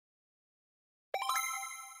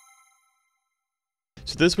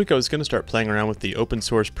So this week I was going to start playing around with the open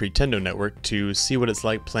source Pretendo network to see what it's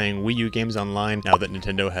like playing Wii U games online now that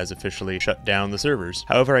Nintendo has officially shut down the servers.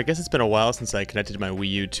 However, I guess it's been a while since I connected my Wii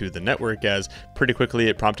U to the network, as pretty quickly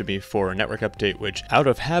it prompted me for a network update, which out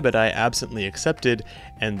of habit I absently accepted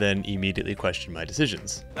and then immediately questioned my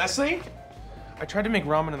decisions. Leslie, I tried to make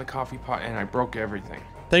ramen in the coffee pot and I broke everything.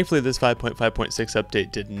 Thankfully, this 5.5.6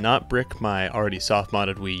 update did not brick my already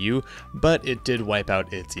soft-modded Wii U, but it did wipe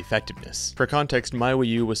out its effectiveness. For context, my Wii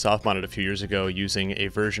U was soft-modded a few years ago using a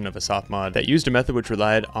version of a soft mod that used a method which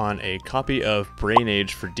relied on a copy of Brain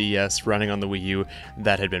Age for DS running on the Wii U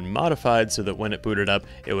that had been modified so that when it booted up,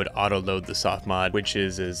 it would auto-load the soft mod, which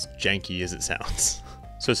is as janky as it sounds.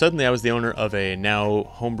 So suddenly I was the owner of a now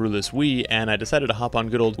homebrewless Wii, and I decided to hop on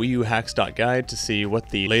good old wiiuhacks.guide to see what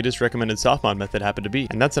the latest recommended softmod method happened to be.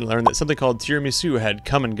 And that's when I learned that something called Tiramisu had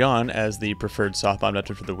come and gone as the preferred softmod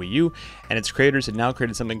method for the Wii U, and its creators had now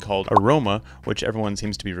created something called Aroma, which everyone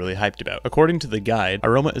seems to be really hyped about. According to the guide,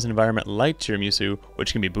 Aroma is an environment like Tiramisu,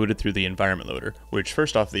 which can be booted through the environment loader, which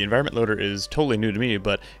first off, the environment loader is totally new to me,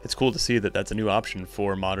 but it's cool to see that that's a new option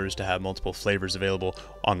for modders to have multiple flavors available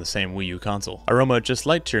on the same Wii U console. Aroma, just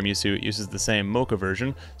like Tiramisu, uses the same Mocha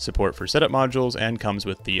version, support for setup modules, and comes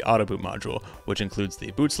with the auto boot module, which includes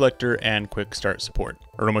the boot selector and quick start support.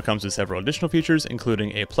 Aroma comes with several additional features,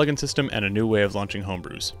 including a plugin system and a new way of launching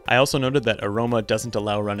homebrews. I also noted that Aroma doesn't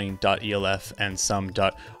allow running .elf and some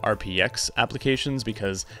 .rpx applications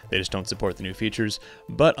because they just don't support the new features,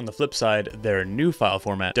 but on the flip side, their new file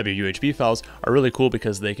format, WUHB files, are really cool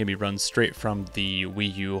because they can be run straight from the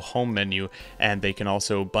Wii U home menu, and they can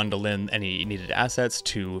also bundle in any needed assets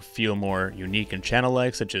to feel more unique and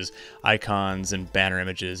channel-like, such as icons and banner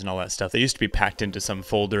images and all that stuff. They used to be packed into some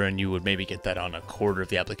folder, and you would maybe get that on a quarter of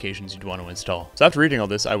the applications you'd want to install. So after reading all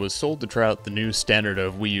this, I was sold to try out the new standard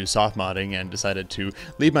of Wii U soft modding and decided to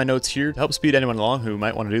leave my notes here to help speed anyone along who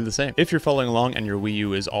might want to do the same. If you're following along and your Wii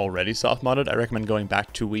U is already soft modded, I recommend going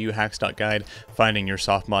back to wiiuhacks.guide, finding your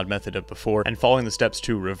soft mod method of before, and following the steps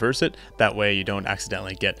to reverse it. That way you don't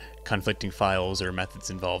accidentally get conflicting files or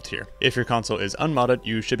methods involved here. If your console is unmodded,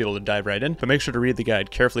 you should be able to dive right in, but make sure to read the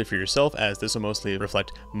guide carefully for yourself, as this will mostly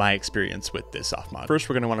reflect my experience with this soft mod. First,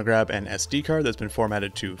 we're going to want to grab an SD card that's been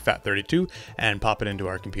formatted to FAT32 and pop it into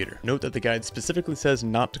our computer. Note that the guide specifically says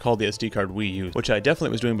not to call the SD card Wii U, which I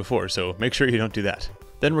definitely was doing before, so make sure you don't do that.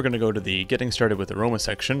 Then we're going to go to the Getting Started with Aroma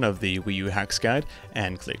section of the Wii U Hacks guide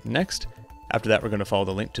and click Next. After that, we're going to follow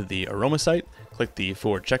the link to the Aroma site, click the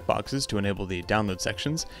 4 checkboxes to enable the download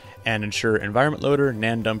sections, and ensure Environment Loader,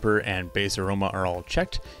 NAND Dumper, and Base Aroma are all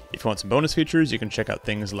checked. If you want some bonus features, you can check out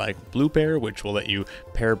things like Blue Pair, which will let you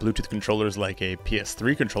pair Bluetooth controllers like a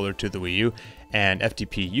PS3 controller to the Wii U, and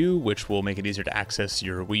FTP-U, which will make it easier to access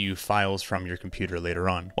your Wii U files from your computer later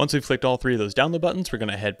on. Once we've clicked all 3 of those download buttons, we're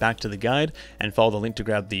going to head back to the guide and follow the link to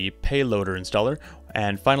grab the Payloader installer,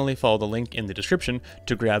 and finally follow the link in the description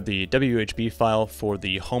to grab the WHB file for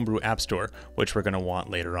the Homebrew App Store, which we're going to want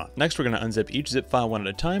later on. Next, we're going to unzip each zip file one at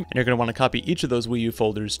a time, and you're going to want to copy each of those Wii U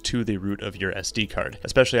folders to the root of your SD card.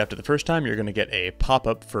 Especially after the first time, you're going to get a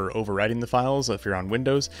pop-up for overwriting the files if you're on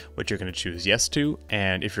Windows, which you're going to choose yes to,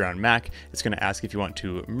 and if you're on Mac, it's going to ask if you want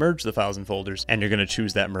to merge the files and folders, and you're going to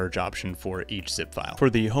choose that merge option for each zip file. For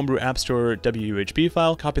the Homebrew App Store WHB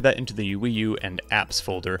file, copy that into the Wii U and Apps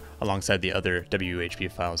folder alongside the other WHB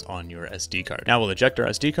files on your SD card. Now we'll eject our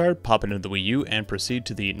SD card, pop it into the Wii U, and proceed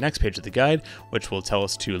to the next page of the guide, which will tell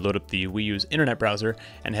us to load up the Wii U's internet browser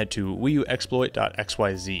and head to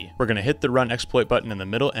wiiuexploit.xyz. We're going to hit the Run Exploit button in the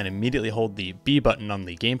middle and immediately hold the B button on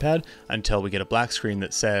the gamepad until we get a black screen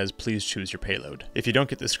that says, please choose your payload. If you don't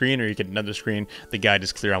get the screen or you get another screen, the guide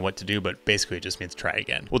is clear on what to do, but basically it just means try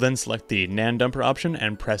again. We'll then select the NAND Dumper option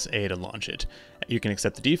and press A to launch it. You can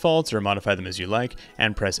accept the defaults or modify them as you like,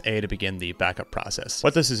 and press A to begin the backup process.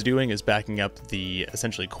 What this is doing is backing up the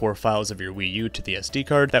essentially core files of your Wii U to the SD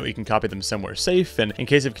card. That way you can copy them somewhere safe, and in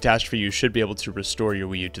case of catastrophe, you should be able to restore your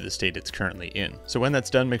Wii U to the state it's currently in. So when that's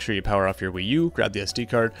done, make sure you power off your Wii U, grab the SD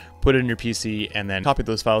card, put it in your PC, and then copy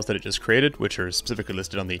those files that it just created, which are specifically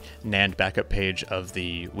listed on the NAND backup page of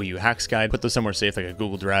the Wii U Hacks guide. Put those somewhere safe like a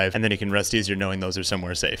Google Drive, and then you can rest easier knowing those are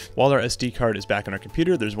somewhere safe. While our SD card is back on our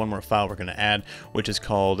computer, there's one more file we're going to add, which is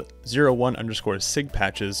called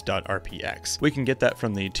 01_sigpatches.rpx. We can get that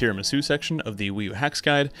from the Tiramisu section of the Wii U Hacks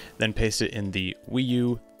guide, then paste it in the Wii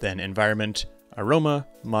U, then Environment, Aroma,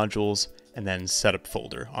 Modules, and then setup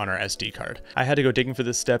folder on our SD card. I had to go digging for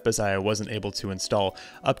this step as I wasn't able to install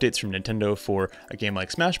updates from Nintendo for a game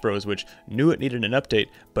like Smash Bros, which knew it needed an update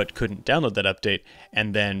but couldn't download that update,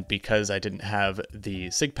 and then because I didn't have the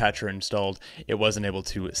SIG patcher installed, it wasn't able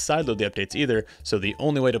to sideload the updates either, so the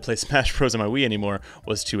only way to play Smash Bros on my Wii anymore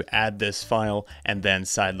was to add this file and then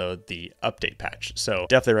sideload the update patch. So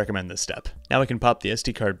definitely recommend this step. Now we can pop the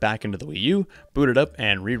SD card back into the Wii U, boot it up,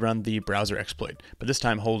 and rerun the browser exploit, but this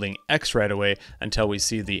time holding X right away until we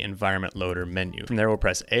see the environment loader menu. From there we'll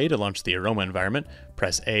press A to launch the Aroma environment,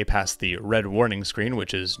 press A past the red warning screen,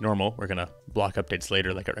 which is normal, we're gonna block updates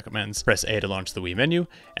later like it recommends, press A to launch the Wii menu,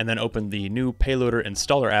 and then open the new Payloader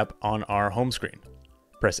installer app on our home screen.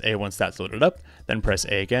 Press A once that's loaded up, then press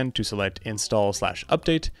A again to select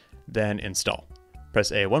install/update, then install.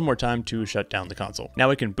 Press A one more time to shut down the console. Now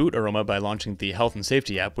we can boot Aroma by launching the health and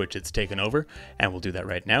safety app, which it's taken over, and we'll do that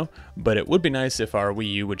right now, but it would be nice if our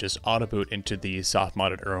Wii U would just auto boot into the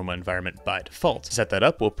soft-modded Aroma environment by default. To set that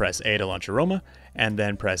up, we'll press A to launch Aroma, and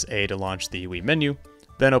then press A to launch the Wii menu,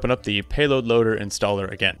 then open up the Payload Loader installer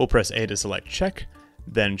again. We'll press A to select Check,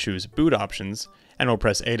 then choose Boot Options, and we'll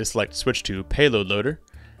press A to select Switch to Payload Loader,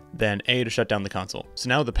 then A to shut down the console. So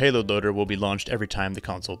now the payload loader will be launched every time the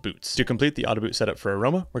console boots. To complete the auto boot setup for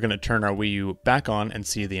Aroma, we're going to turn our Wii U back on and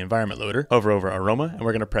see the environment loader, hover over Aroma, and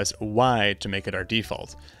we're going to press Y to make it our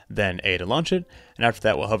default, then A to launch it, and after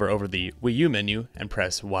that we'll hover over the Wii U menu and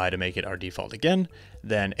press Y to make it our default again,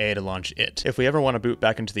 then A to launch it. If we ever want to boot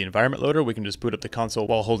back into the environment loader, we can just boot up the console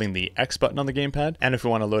while holding the X button on the gamepad, and if we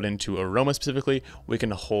want to load into Aroma specifically, we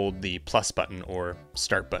can hold the plus button or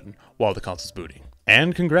start button while the console's booting.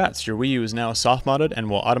 And congrats, your Wii U is now soft-modded and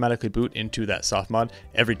will automatically boot into that soft mod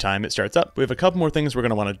every time it starts up. We have a couple more things we're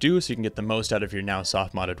going to want to do so you can get the most out of your now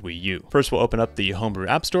soft-modded Wii U. First, we'll open up the Homebrew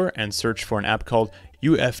App Store and search for an app called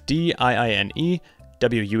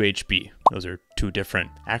UFDIINE-WUHB. Those are two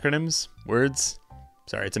different acronyms, words.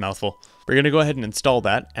 Sorry, it's a mouthful. We're going to go ahead and install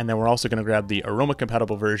that, and then we're also going to grab the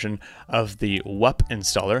Aroma-compatible version of the WUP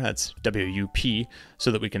installer, that's WUP,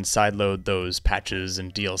 so that we can sideload those patches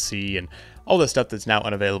and DLC and all the stuff that's now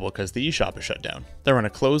unavailable because the eShop is shut down. Then we're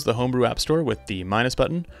going to close the Homebrew App Store with the minus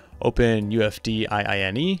button, open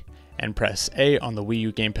UFDIINE, and press A on the Wii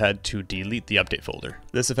U gamepad to delete the update folder.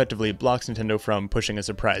 This effectively blocks Nintendo from pushing a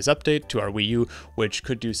surprise update to our Wii U, which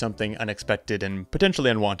could do something unexpected and potentially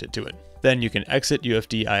unwanted to it. Then you can exit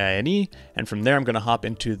UFDIINE, and from there I'm going to hop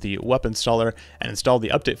into the WUP installer and install the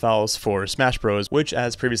update files for Smash Bros, which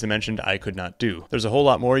as previously mentioned I could not do. There's a whole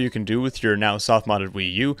lot more you can do with your now soft-modded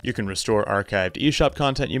Wii U. You can restore archived eShop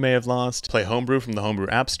content you may have lost, play Homebrew from the Homebrew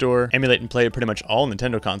App Store, emulate and play pretty much all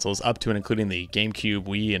Nintendo consoles up to and including the GameCube,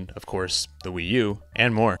 Wii, and of course the Wii U,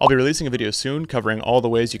 and more. I'll be releasing a video soon covering all the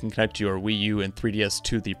ways you can connect your Wii U and 3DS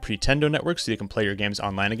to the Pretendo network so you can play your games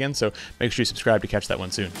online again, so make sure you subscribe to catch that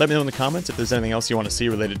one soon. Let me know in the comments if there's anything else you want to see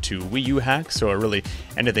related to Wii U hacks or really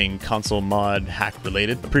anything console mod hack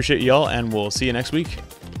related. Appreciate y'all, and we'll see you next week.